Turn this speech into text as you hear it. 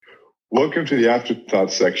Welcome to the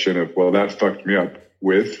afterthought section of Well, That Fucked Me Up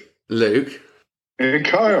with Luke and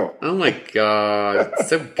Kyle. Oh my God,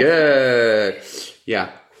 so good.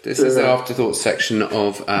 Yeah, this is the afterthought section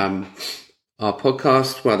of our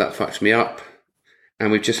podcast. Well, That Fucked Me Up.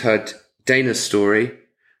 And we've just heard Dana's story.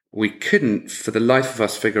 We couldn't, for the life of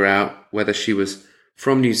us, figure out whether she was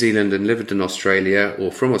from New Zealand and lived in Australia,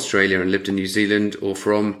 or from Australia and lived in New Zealand, or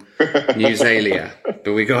from New Zealand.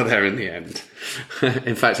 But we got there in the end.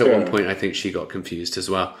 In fact, at one point, I think she got confused as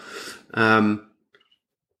well. Now,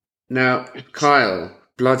 Kyle,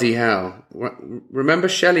 bloody hell. Remember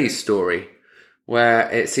Shelley's story where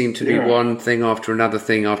it seemed to be one thing after another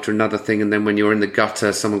thing after another thing, and then when you're in the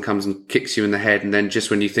gutter, someone comes and kicks you in the head, and then just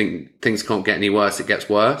when you think things can't get any worse, it gets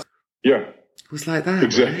worse? Yeah. It was like that.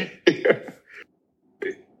 Exactly. Right?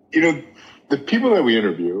 You know, the people that we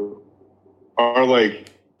interview are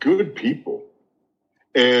like good people.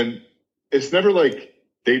 And it's never like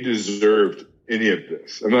they deserved any of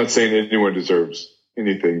this. I'm not saying anyone deserves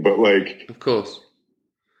anything, but like, of course,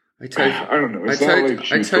 I don't know. It's not like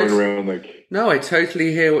she's going around like. No, I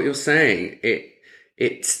totally hear what you're saying.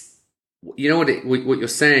 It's you know what you're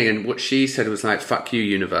saying, and what she said was like, "Fuck you,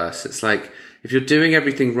 universe." It's like, if you're doing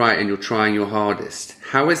everything right and you're trying your hardest,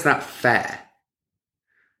 how is that fair?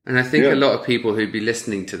 And I think a lot of people who'd be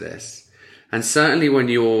listening to this, and certainly when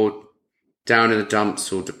you're down in the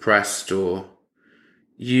dumps or depressed, or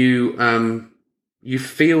you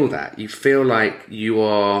feel that. You feel like you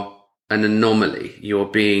are an anomaly. You're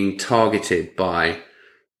being targeted by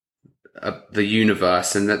the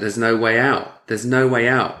universe, and that there's no way out. There's no way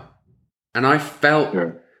out. And I felt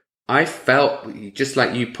just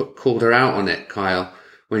like you called her out on it, Kyle,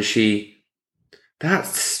 when that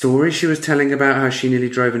story she was telling about how she nearly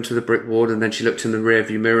drove into the brick wall, and then she looked in the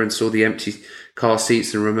rearview mirror and saw the empty car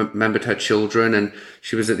seats and remembered her children, and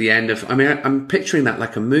she was at the end of, I'm picturing that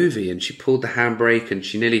like a movie, and she pulled the handbrake and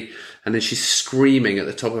and then she's screaming at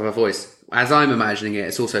the top of her voice. As I'm imagining it,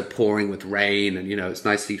 it's also pouring with rain, and it's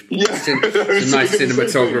nicely, it's nice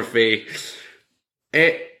cinematography.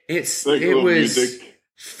 It was music.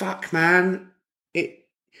 Fuck, man.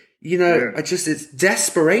 It's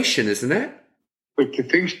desperation, isn't it? Like the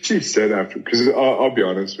things she said after, because I'll be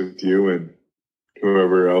honest with you and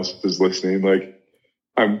whoever else is listening, like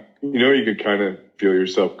you can kind of feel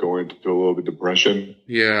yourself going to a little bit of depression.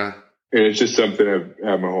 Yeah. And it's just something I've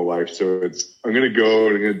had my whole life. So I'm going to go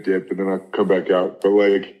and I'm going to dip and then I'll come back out. But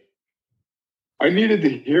like, I needed to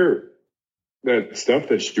hear that stuff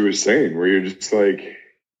that she was saying, where you're just like,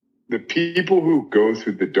 the people who go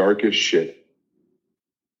through the darkest shit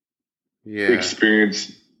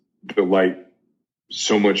experience the light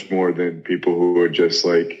so much more than people who are just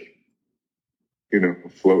like,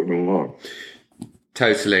 floating along.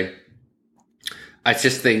 Totally. I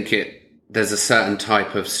just think there's a certain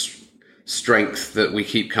type of strength that we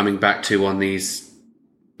keep coming back to on these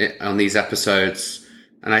episodes.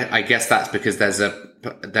 And I guess that's because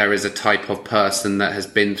there is a type of person that has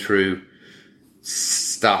been through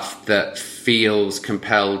stuff that feels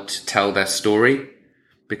compelled to tell their story,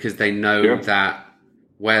 because they know that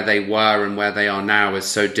where they were and where they are now is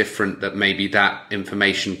so different that maybe that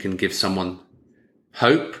information can give someone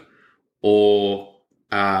hope, or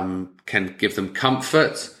can give them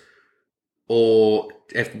comfort, or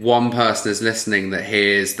if one person is listening that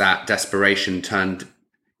hears that desperation turned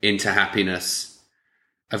into happiness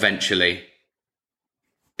eventually,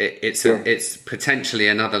 it's potentially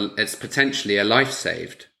a life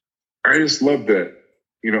saved. I just love that.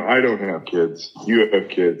 I don't have kids. You have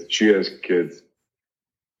kids. She has kids.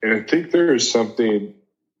 And I think there is something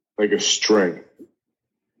like a strength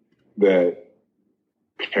that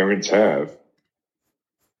parents have.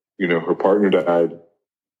 Her partner died,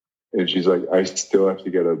 and she's like, I still have to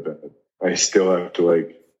get out of bed. I still have to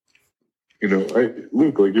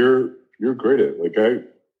Luke, like you're great at it.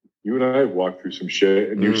 You and I have walked through some shit,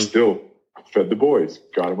 and you still fed the boys,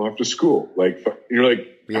 got them off to school. Like, you're like,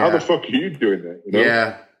 how the fuck are you doing that?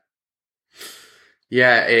 Yeah.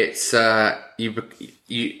 Yeah, it's you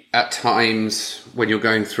at times when you're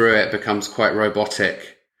going through it becomes quite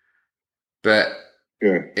robotic. But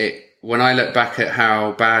when I look back at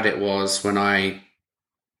how bad it was when I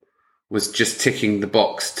was just ticking the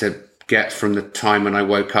box to get from the time when I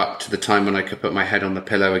woke up to the time when I could put my head on the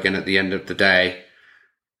pillow again at the end of the day,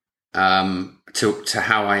 to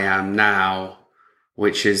how I am now,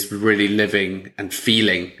 which is really living and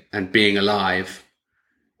feeling and being alive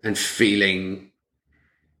and feeling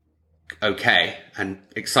okay and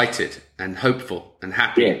excited and hopeful and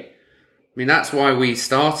happy. Yeah. That's why we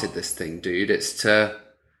started this thing, dude. It's to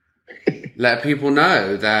let people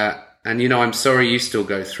know that, and I'm sorry you still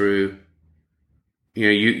go through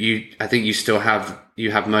you know, I think you still have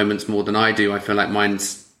moments more than I do. I feel like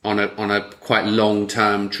mine's on a quite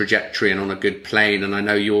long-term trajectory and on a good plane. And I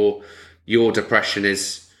know your depression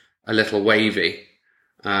is a little wavy.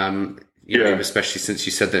 You know, especially since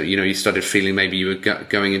you said that, you know, you started feeling maybe you were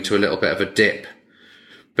going into a little bit of a dip,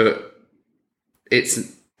 but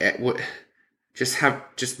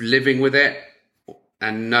just living with it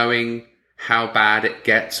and knowing how bad it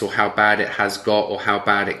gets or how bad it has got or how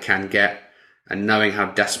bad it can get, and knowing how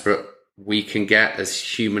desperate we can get as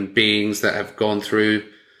human beings that have gone through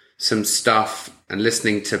some stuff, and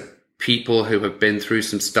listening to people who have been through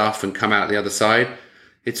some stuff and come out the other side.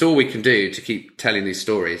 It's all we can do to keep telling these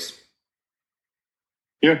stories.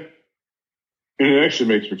 Yeah. And it actually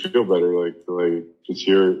makes me feel better. Like just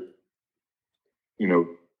hear, you know,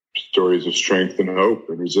 stories of strength and hope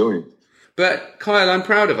and resilience. But Kyle, I'm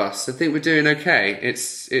proud of us. I think we're doing okay.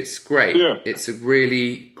 It's great. Yeah. It's a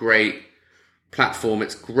really great platform.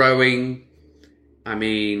 It's growing. I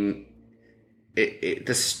mean,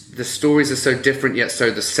 the stories are so different yet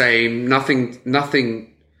so the same.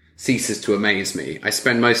 Nothing ceases to amaze me. I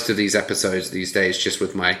spend most of these episodes these days just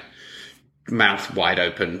with my mouth wide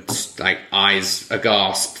open, like eyes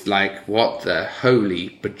aghast, like what the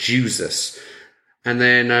holy bejesus. And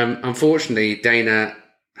then unfortunately Dana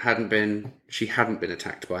hadn't been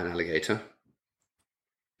attacked by an alligator.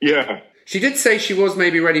 Yeah. She did say she was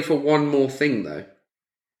maybe ready for one more thing though.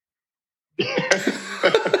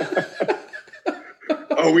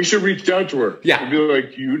 Oh, we should reach out to her. Yeah. And be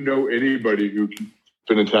like, do you know anybody who's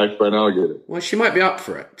been attacked by an alligator? Well, she might be up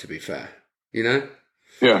for it, to be fair. You know?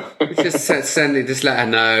 Yeah. just let her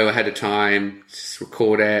know ahead of time. Just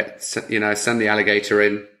record it. You know, send the alligator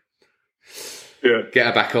in. Yeah. Get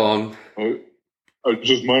her back on. I was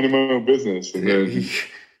just minding my own business. And then...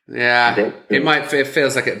 Yeah, okay. It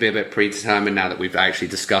feels like it'd be a bit predetermined now that we've actually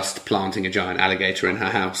discussed planting a giant alligator in her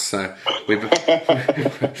house. So we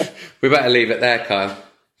better leave it there, Kyle.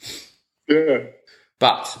 Yeah.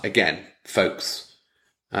 But again, folks,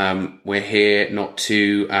 we're here not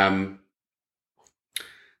to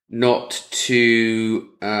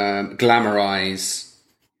glamorize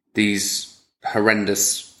these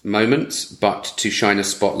horrendous moments, but to shine a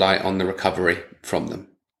spotlight on the recovery from them.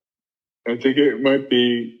 I think it might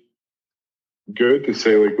be good to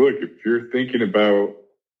say, like, look, if you're thinking about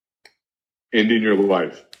ending your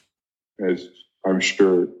life, as I'm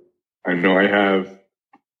sure, I know I have,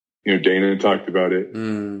 you know, Dana talked about it.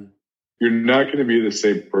 You're not going to be the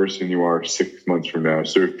same person you are 6 months from now.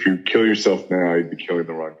 So if you kill yourself now, you'd be killing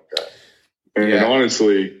the wrong guy. And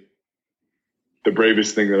honestly, the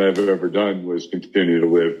bravest thing that I've ever done was continue to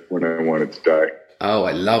live when I wanted to die. Oh,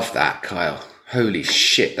 I love that, Kyle. Holy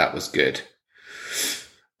shit, that was good.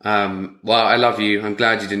 Well, I love you. I'm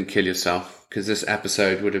glad you didn't kill yourself, because this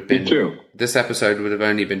episode would have been... Me too. This episode would have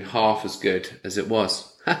only been half as good as it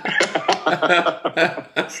was.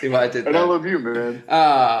 See what I did there? And I love you, man.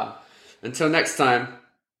 Until next time.